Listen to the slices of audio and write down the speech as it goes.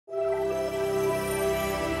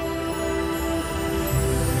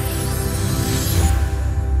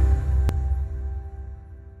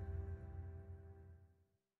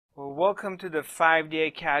Welcome to the 5D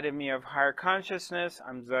Academy of Higher Consciousness.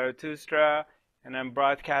 I'm Zarathustra, and I'm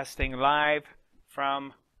broadcasting live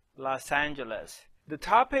from Los Angeles. The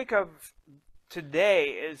topic of today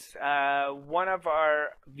is one of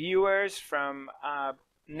our viewers from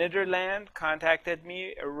Netherlands contacted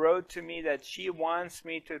me, wrote to me that she wants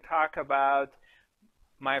me to talk about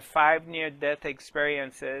my 5 near-death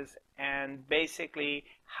experiences and basically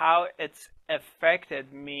how it's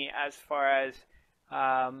affected me as far as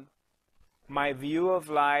my view of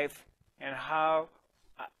life and how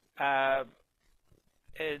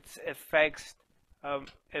its effects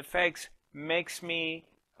makes me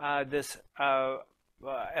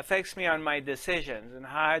affects me on my decisions, and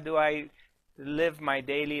how do I live my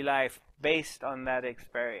daily life based on that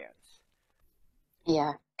experience.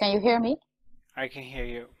 Yeah, can you hear me? I can hear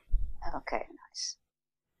you. Okay, nice.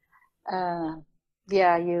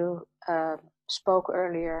 Yeah, you spoke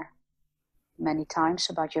earlier many times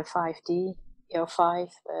about your 5D, your 5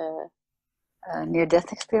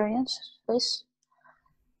 near-death experiences.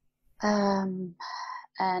 And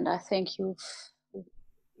I think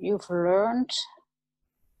you've learned,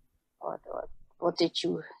 or what did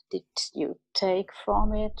you take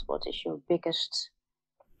from it? What is your biggest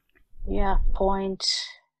point,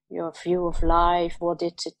 your view of life? What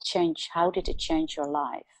did it change? How did it change your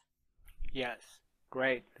life? Yes,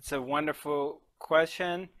 great. It's a wonderful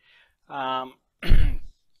question.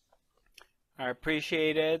 I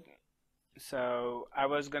appreciate it. So I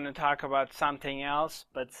was going to talk about something else,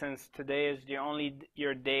 but since today is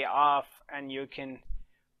your day off and you can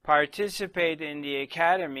participate in the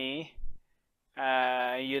academy,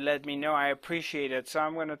 you let me know. I appreciate it. So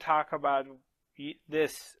I'm going to talk about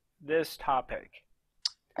this topic.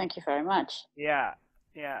 Thank you very much. Yeah.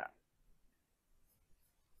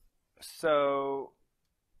 So,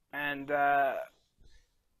 and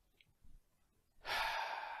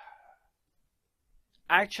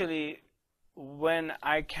actually, when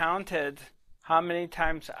I counted how many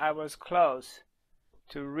times I was close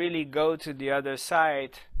to really go to the other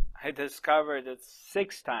side, I discovered it's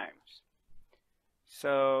 6 times.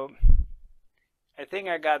 So I think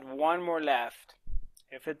I got 1 more left.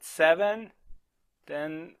 If it's 7,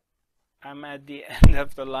 then I'm at the end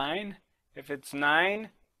of the line. If it's 9,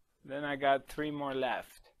 then I got 3 more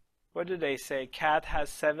left. What do they say? Cat has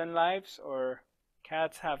 7 lives, or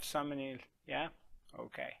cats have so many? Yeah?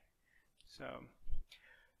 Okay. So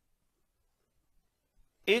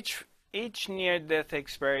each near-death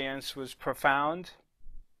experience was profound,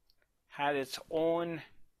 had its own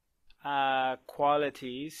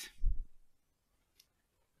qualities,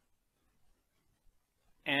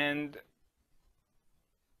 and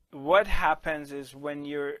what happens is when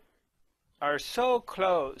you are so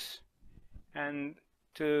close and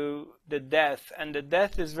to the death, and the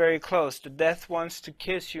death is very close, the death wants to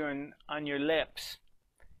kiss you on your lips,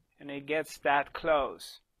 and it gets that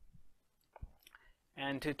close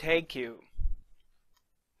and to take you.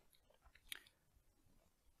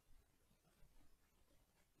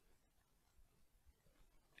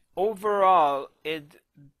 Overall, it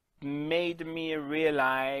made me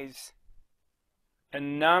realize a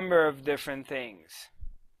number of different things.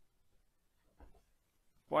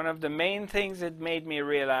 One of the main things it made me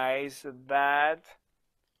realize that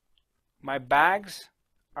my bags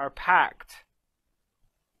are packed.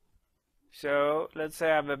 So let's say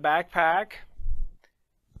I have a backpack,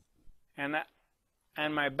 and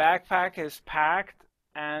my backpack is packed,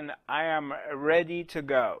 and I am ready to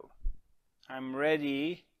go. I'm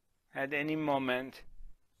ready at any moment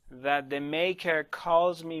that the maker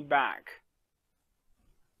calls me back,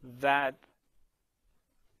 that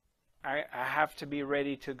I have to be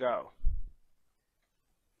ready to go.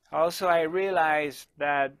 Also, I realized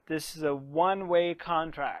that this is a one-way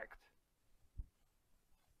contract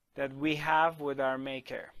that we have with our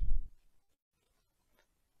maker.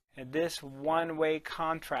 And this one-way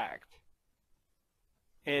contract,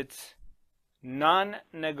 it's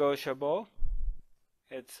non-negotiable,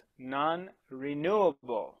 it's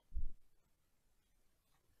non-renewable.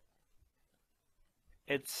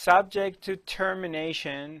 It's subject to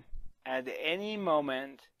termination at any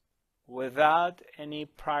moment without any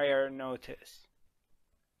prior notice.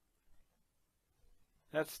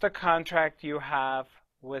 That's the contract you have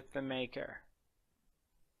with the maker.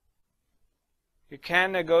 You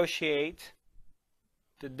can negotiate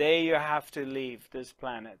the day you have to leave this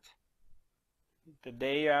planet, the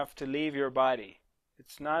day you have to leave your body.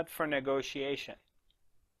 It's not for negotiation.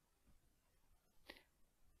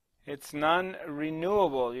 It's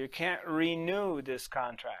non-renewable. You can't renew this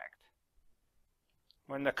contract.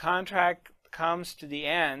 When the contract comes to the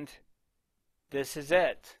end, this is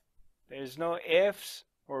it. There's no ifs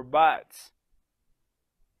or buts.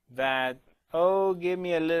 That, oh, give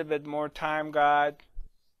me a little bit more time, God.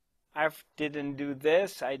 I didn't do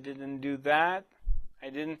this, I didn't do that. I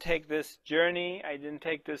didn't take this journey, I didn't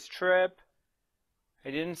take this trip. I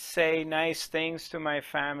didn't say nice things to my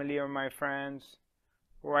family or my friends.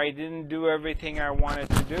 Or I didn't do everything I wanted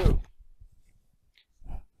to do.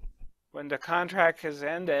 When the contract has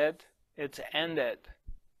ended, it's ended.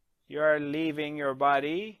 You are leaving your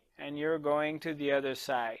body and you're going to the other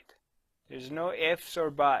side. There's no ifs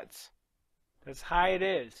or buts. That's how it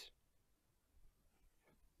is.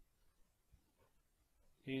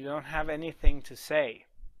 You don't have anything to say.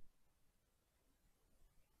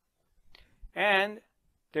 And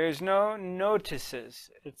there's no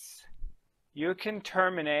notices. You can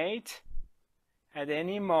terminate at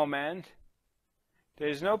any moment.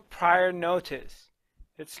 There's no prior notice.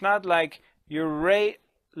 It's not like you're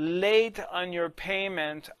late on your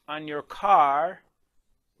payment on your car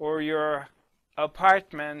or your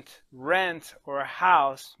apartment rent or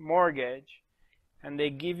house mortgage, and they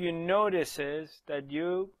give you notices that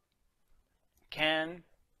you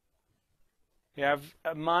have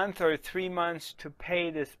a month or 3 months to pay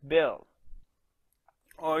this bill,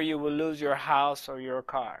 or you will lose your house or your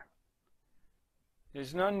car.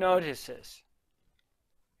 There's no notices.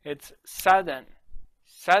 It's sudden.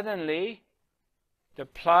 Suddenly, the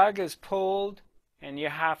plug is pulled and you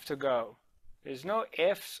have to go. There's no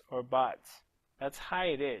ifs or buts. That's how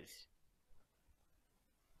it is.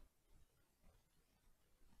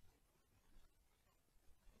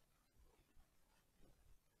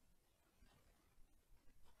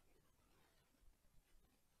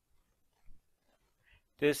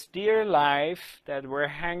 This dear life that we're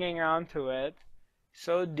hanging on to it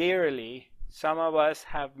so dearly, some of us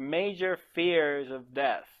have major fears of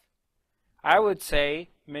death. I would say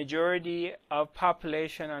majority of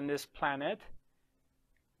population on this planet,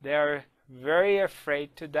 they are very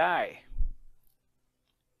afraid to die.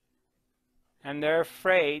 And they're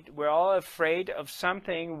afraid, we're all afraid of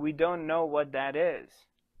something we don't know what that is.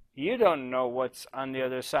 You don't know what's on the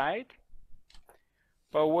other side.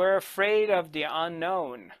 But we're afraid of the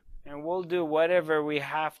unknown, and we'll do whatever we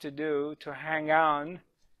have to do to hang on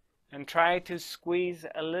and try to squeeze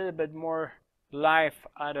a little bit more life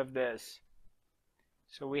out of this.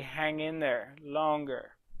 So we hang in there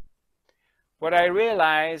longer. What I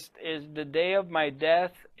realized is the day of my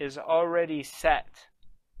death is already set.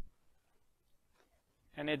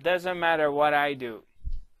 And it doesn't matter what I do.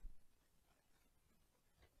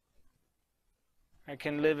 I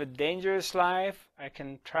can live a dangerous life. I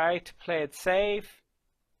can try to play it safe.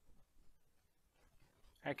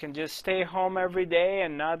 I can just stay home every day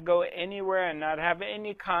and not go anywhere and not have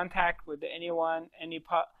any contact with anyone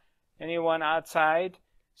outside.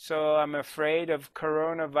 So I'm afraid of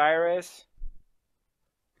coronavirus.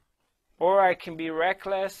 Or I can be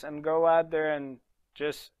reckless and go out there and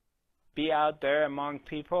just be out there among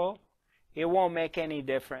people. It won't make any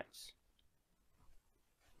difference.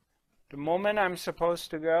 The moment I'm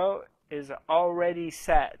supposed to go is already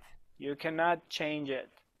set. You cannot change it.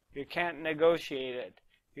 You can't negotiate it.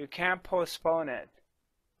 You can't postpone it.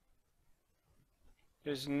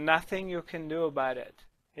 There's nothing you can do about it.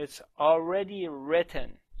 It's already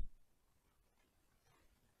written.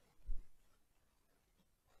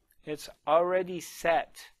 It's already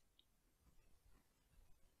set.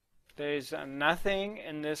 There's nothing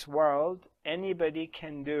in this world anybody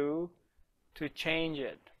can do to change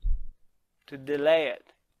it, to delay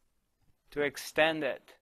it, to extend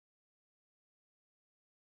it.